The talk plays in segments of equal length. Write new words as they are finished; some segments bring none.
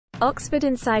Oxford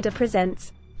Insider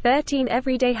presents 13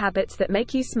 Everyday Habits That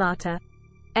Make You Smarter.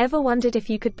 Ever wondered if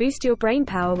you could boost your brain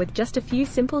power with just a few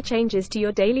simple changes to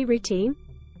your daily routine?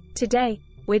 Today,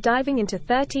 we're diving into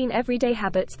 13 everyday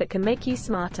habits that can make you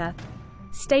smarter.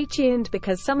 Stay tuned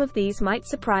because some of these might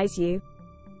surprise you.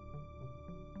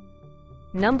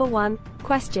 Number 1.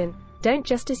 Question. Don't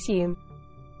just assume.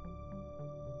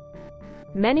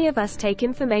 Many of us take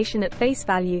information at face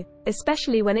value,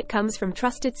 especially when it comes from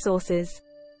trusted sources.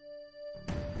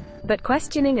 But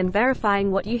questioning and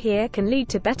verifying what you hear can lead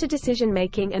to better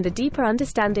decision-making and a deeper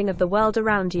understanding of the world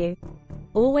around you.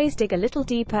 Always dig a little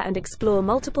deeper and explore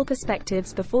multiple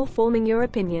perspectives before forming your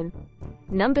opinion.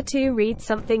 Number 2. Read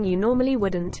something you normally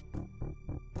wouldn't.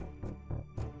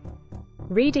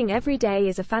 Reading every day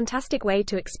is a fantastic way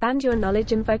to expand your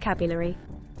knowledge and vocabulary.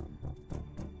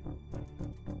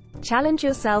 Challenge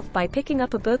yourself by picking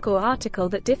up a book or article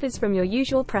that differs from your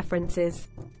usual preferences.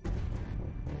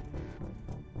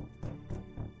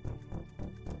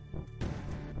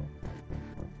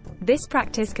 This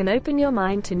practice can open your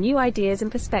mind to new ideas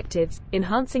and perspectives,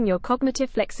 enhancing your cognitive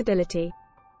flexibility.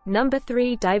 Number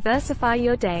 3. Diversify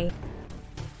your day.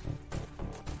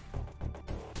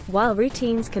 While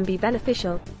routines can be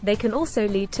beneficial, they can also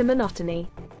lead to monotony.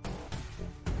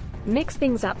 Mix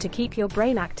things up to keep your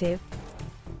brain active.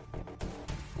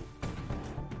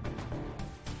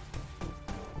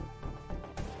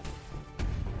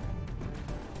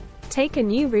 Take a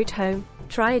new route home,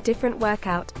 try a different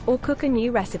workout, or cook a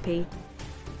new recipe.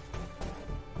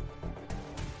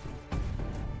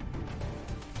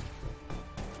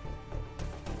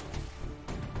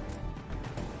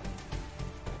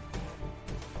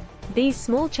 These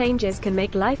small changes can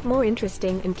make life more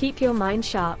interesting and keep your mind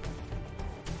sharp.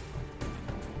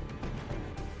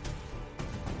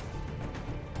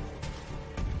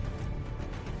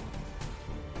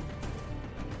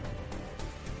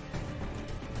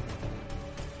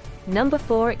 Number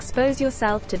 4. Expose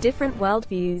yourself to different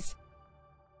worldviews.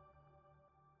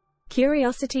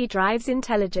 Curiosity drives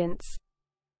intelligence.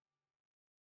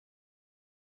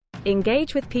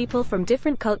 Engage with people from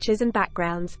different cultures and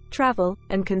backgrounds, travel,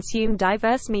 and consume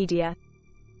diverse media.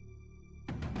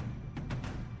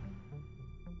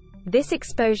 This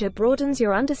exposure broadens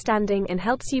your understanding and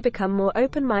helps you become more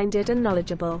open-minded and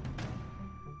knowledgeable.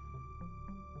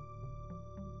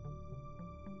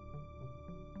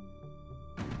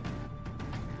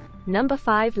 Number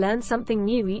 5. Learn something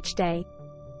new each day.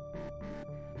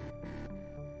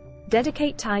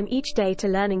 Dedicate time each day to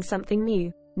learning something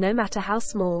new, no matter how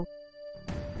small.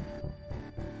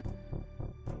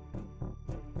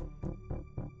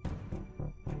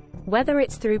 Whether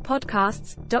it's through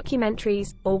podcasts,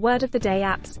 documentaries, or word-of-the-day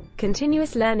apps,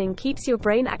 continuous learning keeps your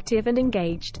brain active and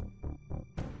engaged.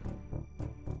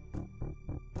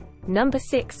 Number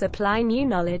 6. Apply new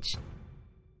knowledge.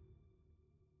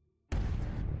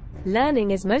 Learning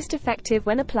is most effective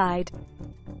when applied.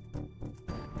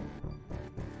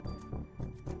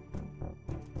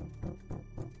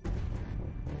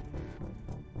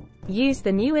 Use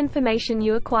the new information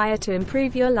you acquire to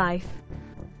improve your life.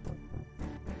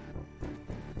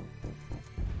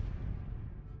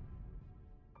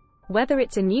 Whether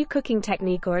it's a new cooking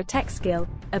technique or a tech skill,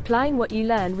 applying what you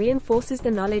learn reinforces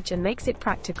the knowledge and makes it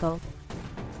practical.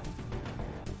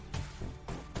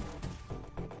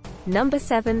 Number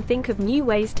 7. Think of new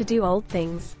ways to do old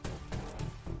things.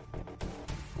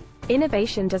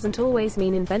 Innovation doesn't always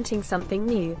mean inventing something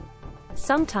new.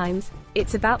 Sometimes,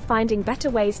 it's about finding better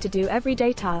ways to do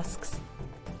everyday tasks.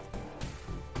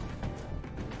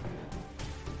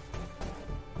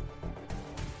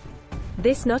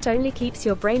 This not only keeps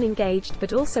your brain engaged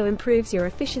but also improves your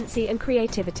efficiency and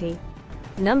creativity.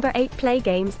 Number 8. Play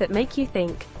games that make you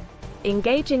think.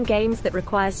 Engage in games that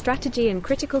require strategy and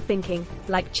critical thinking,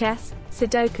 like chess,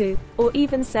 Sudoku, or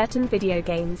even certain video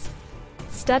games.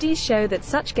 Studies show that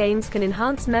such games can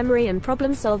enhance memory and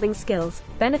problem-solving skills,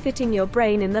 benefiting your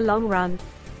brain in the long run.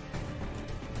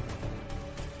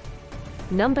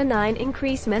 Number 9.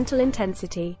 Increase mental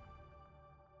intensity.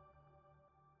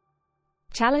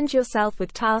 Challenge yourself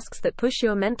with tasks that push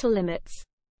your mental limits.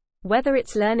 Whether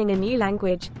it's learning a new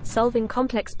language, solving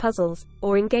complex puzzles,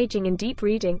 or engaging in deep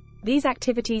reading, these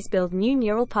activities build new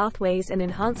neural pathways and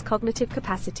enhance cognitive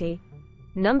capacity.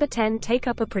 Number 10. Take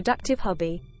up a productive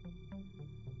hobby.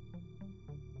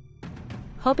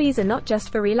 Hobbies are not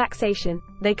just for relaxation,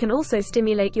 they can also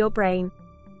stimulate your brain.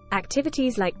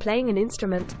 Activities like playing an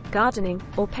instrument, gardening,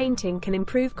 or painting can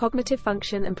improve cognitive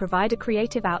function and provide a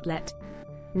creative outlet.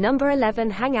 Number 11.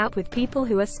 Hang out with people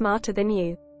who are smarter than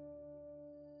you.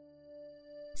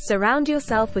 Surround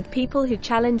yourself with people who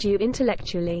challenge you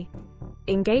intellectually.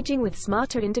 Engaging with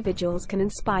smarter individuals can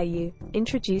inspire you,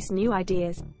 introduce new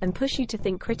ideas, and push you to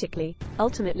think critically,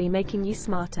 ultimately making you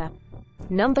smarter.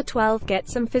 Number 12. Get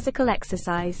some physical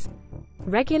exercise.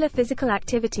 Regular physical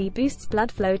activity boosts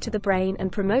blood flow to the brain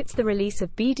and promotes the release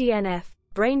of BDNF,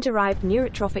 brain-derived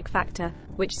neurotrophic factor,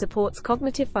 which supports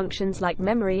cognitive functions like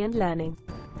memory and learning.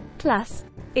 Plus,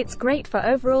 it's great for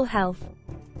overall health.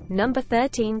 Number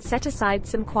 13. Set aside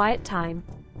some quiet time.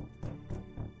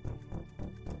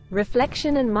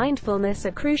 Reflection and mindfulness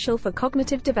are crucial for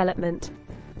cognitive development.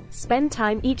 Spend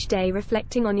time each day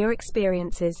reflecting on your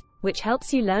experiences, which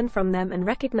helps you learn from them and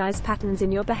recognize patterns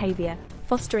in your behavior,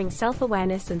 fostering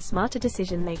self-awareness and smarter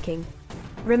decision-making.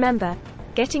 Remember,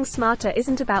 getting smarter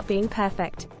isn't about being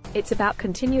perfect, it's about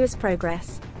continuous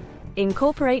progress.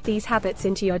 Incorporate these habits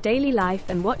into your daily life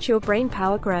and watch your brain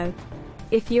power grow.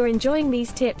 If you're enjoying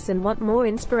these tips and want more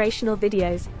inspirational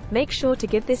videos, make sure to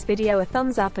give this video a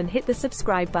thumbs up and hit the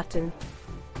subscribe button.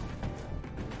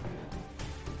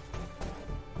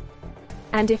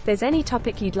 And if there's any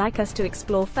topic you'd like us to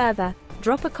explore further,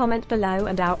 drop a comment below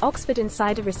and our Oxford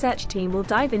Insider research team will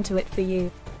dive into it for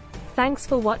you. Thanks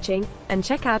for watching, and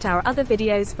check out our other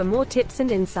videos for more tips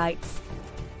and insights.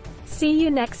 See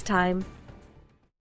you next time.